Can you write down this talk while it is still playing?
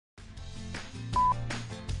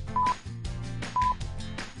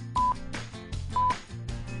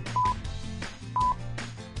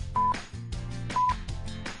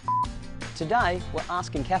Today, we're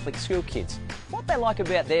asking Catholic school kids what they like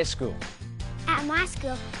about their school. At my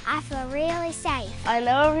school, I feel really safe. I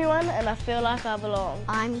know everyone and I feel like I belong.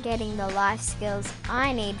 I'm getting the life skills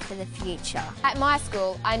I need for the future. At my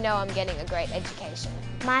school, I know I'm getting a great education.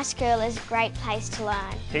 My school is a great place to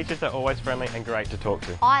learn. Teachers are always friendly and great to talk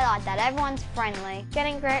to. I like that everyone's friendly.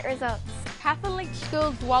 Getting great results. Catholic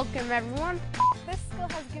schools welcome everyone. This school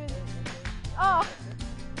has given me...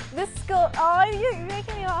 you're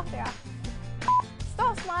making me laugh now.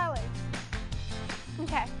 Stop smiling.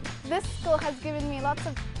 Okay. This school has given me lots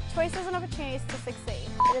of choices and opportunities to succeed.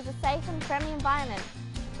 It is a safe and friendly environment.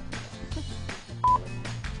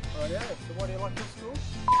 Rightio, so why do you like your school?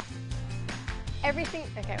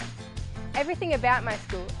 Everything about my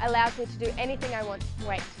school allows me to do anything I want.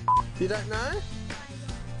 Wait. You don't know?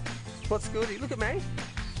 What school do you... Look at me.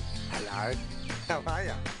 Hello. How are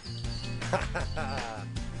you?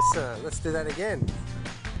 So, let's do that again.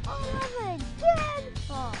 I love it again.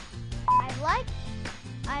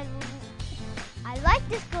 I like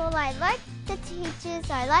the school, I like the teachers,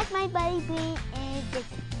 I like my buddy Bee and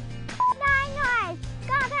Nice,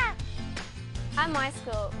 got up. At my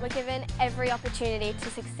school, we're given every opportunity to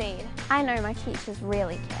succeed. I know my teachers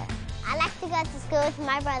really care. I like to go to school with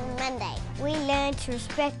my brother Monday. We learn to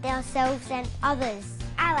respect ourselves and others.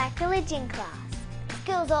 I like religion class.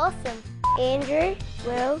 School's awesome. Andrew,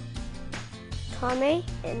 Will, Tommy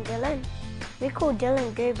and Dylan. We call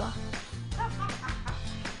Dylan Goober.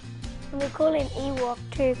 And we call him Ewok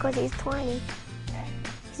too because he's tiny.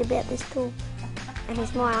 He's about this tall. And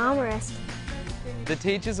he's my armrest. The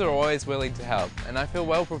teachers are always willing to help and I feel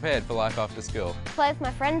well prepared for life after school. Play with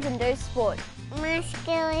my friends and do sport. My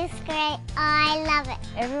school is great. I love it.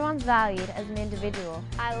 Everyone's valued as an individual.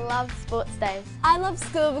 I love sports days. I love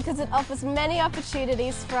school because it offers many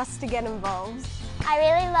opportunities for us to get involved. I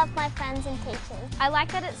really love my friends and teachers. I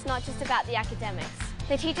like that it's not just about the academics.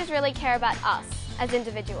 The teachers really care about us as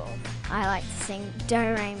individuals. I like to sing Do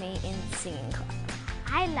Re Mi in singing class.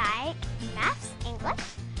 I like maths, English,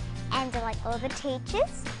 and I like all the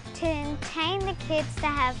teachers to entertain the kids to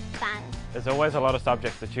have fun. There's always a lot of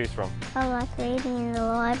subjects to choose from. I like reading in the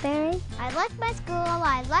library. I like my school,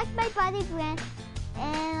 I like my buddy Brent,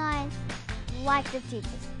 and I like the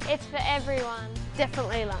teachers. It's for everyone.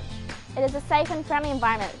 Definitely lunch. It is a safe and friendly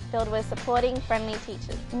environment filled with supporting, friendly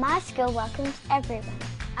teachers. My school welcomes everyone.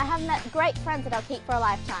 I have met great friends that I'll keep for a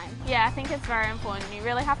lifetime. Yeah, I think it's very important. You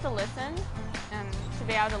really have to listen to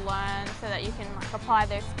be able to learn so that you can apply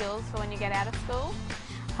those skills for when you get out of school.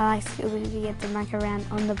 I like school because we get to muck around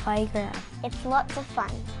on the playground. It's lots of fun.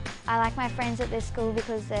 I like my friends at this school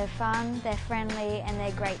because they're fun, they're friendly and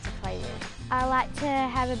they're great to play with. I like to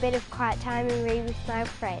have a bit of quiet time and read with my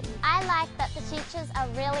friends. I like that the teachers are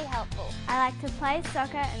really helpful. I like to play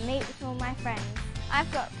soccer and meet with all my friends.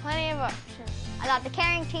 I've got plenty of options. I like the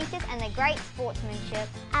caring teachers and the great sportsmanship.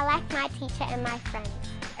 I like my teacher and my friends.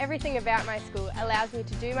 Everything about my school allows me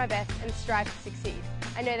to do my best and strive to succeed.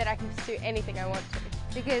 I know that I can pursue anything I want to.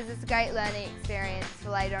 Because it's a great learning experience for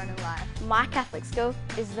later on in life. My Catholic school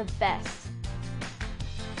is the best.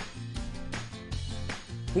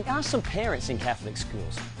 We asked some parents in Catholic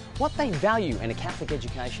schools what they value in a Catholic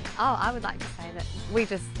education. Oh, I would like to say that we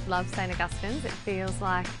just love St Augustine's. It feels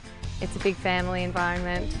like it's a big family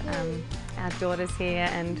environment. Our daughter's here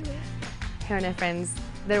and her and her friends,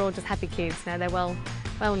 they're all just happy kids. You know, they're well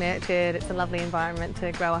nurtured. It's a lovely environment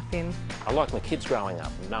to grow up in. I like my kids growing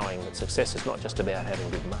up knowing that success is not just about having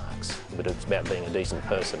good marks, but it's about being a decent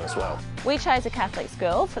person as well. We chose a Catholic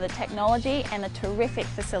school for the technology and the terrific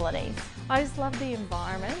facilities. I just love the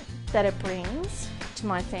environment that it brings to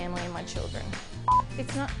my family and my children.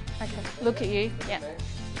 It's not... Okay, look at you. Yeah.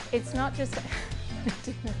 It's not just...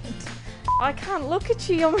 I can't look at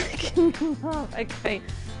you, you're making me laugh. Okay,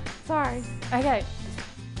 sorry. Okay.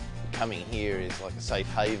 Coming here is like a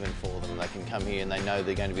safe haven for them. They can come here and they know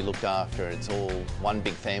they're going to be looked after. It's all one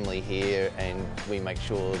big family here and we make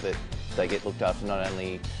sure that they get looked after not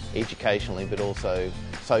only educationally but also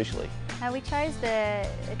socially. We chose the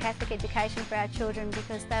Catholic education for our children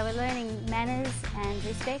because they were learning manners and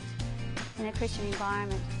respect in a Christian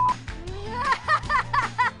environment.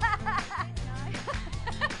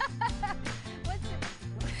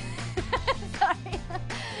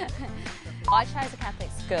 I chose a Catholic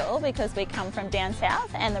school because we come from down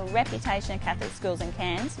south and the reputation of Catholic schools in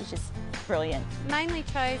Cairns is just brilliant. Mainly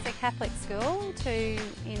chose a Catholic school to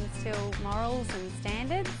instil morals and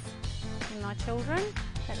standards in my children.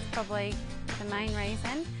 That's probably the main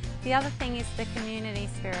reason. The other thing is the community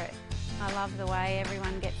spirit. I love the way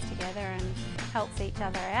everyone gets together and helps each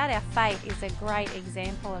other out. Our faith is a great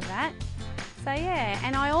example of that. So yeah,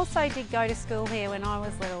 and I also did go to school here when I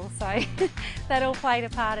was little, so that all played a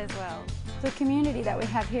part as well. The community that we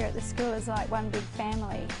have here at the school is like one big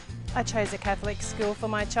family. I chose a Catholic school for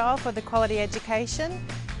my child for the quality education.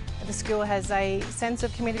 The school has a sense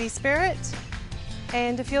of community spirit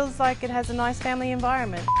and it feels like it has a nice family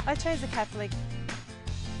environment. I chose a Catholic.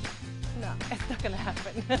 No, it's not going to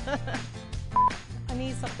happen. I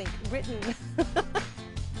need something written.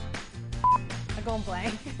 I've gone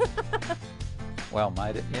blank. Well,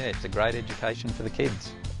 mate, yeah, it's a great education for the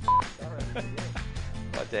kids.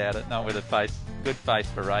 I doubt it, not with a good face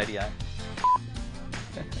for radio.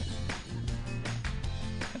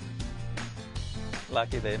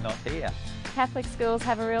 Lucky they're not here. Catholic schools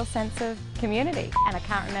have a real sense of community, and I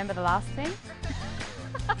can't remember the last thing.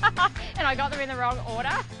 And I got them in the wrong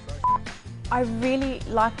order. I really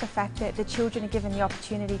like the fact that the children are given the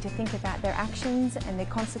opportunity to think about their actions and their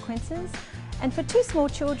consequences. And for two small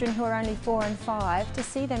children who are only 4 and 5, to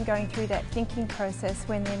see them going through that thinking process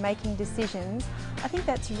when they're making decisions, I think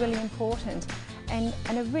that's really important and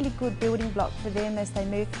a really good building block for them as they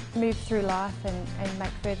move through life and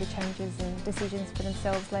make further changes and decisions for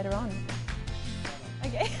themselves later on.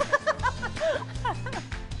 Okay.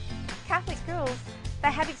 Catholic schools,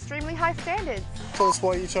 they have extremely high standards. Tell us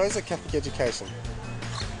why you chose a Catholic education.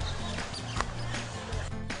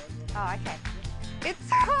 Oh, okay.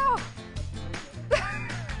 It's...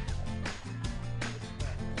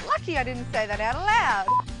 Lucky I didn't say that out loud.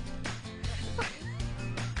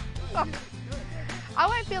 I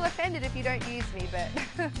won't feel offended if you don't use me, but...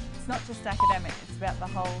 It's not just academic, it's about the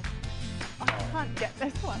whole... I can't get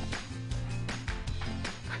this one.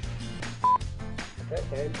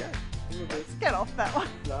 Okay, go. Let's get off that one.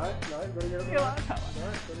 No, got to get You like that one?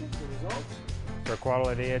 No, got to get the results. For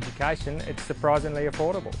quality education, it's surprisingly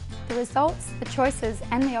affordable. The results, the choices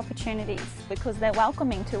and the opportunities. Because they're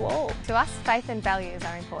welcoming to all. To us, faith and values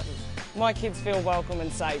are important. My kids feel welcome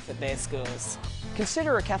and safe at their schools.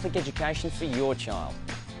 Consider a Catholic education for your child.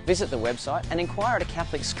 Visit the website and inquire at a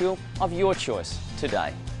Catholic school of your choice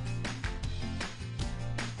today.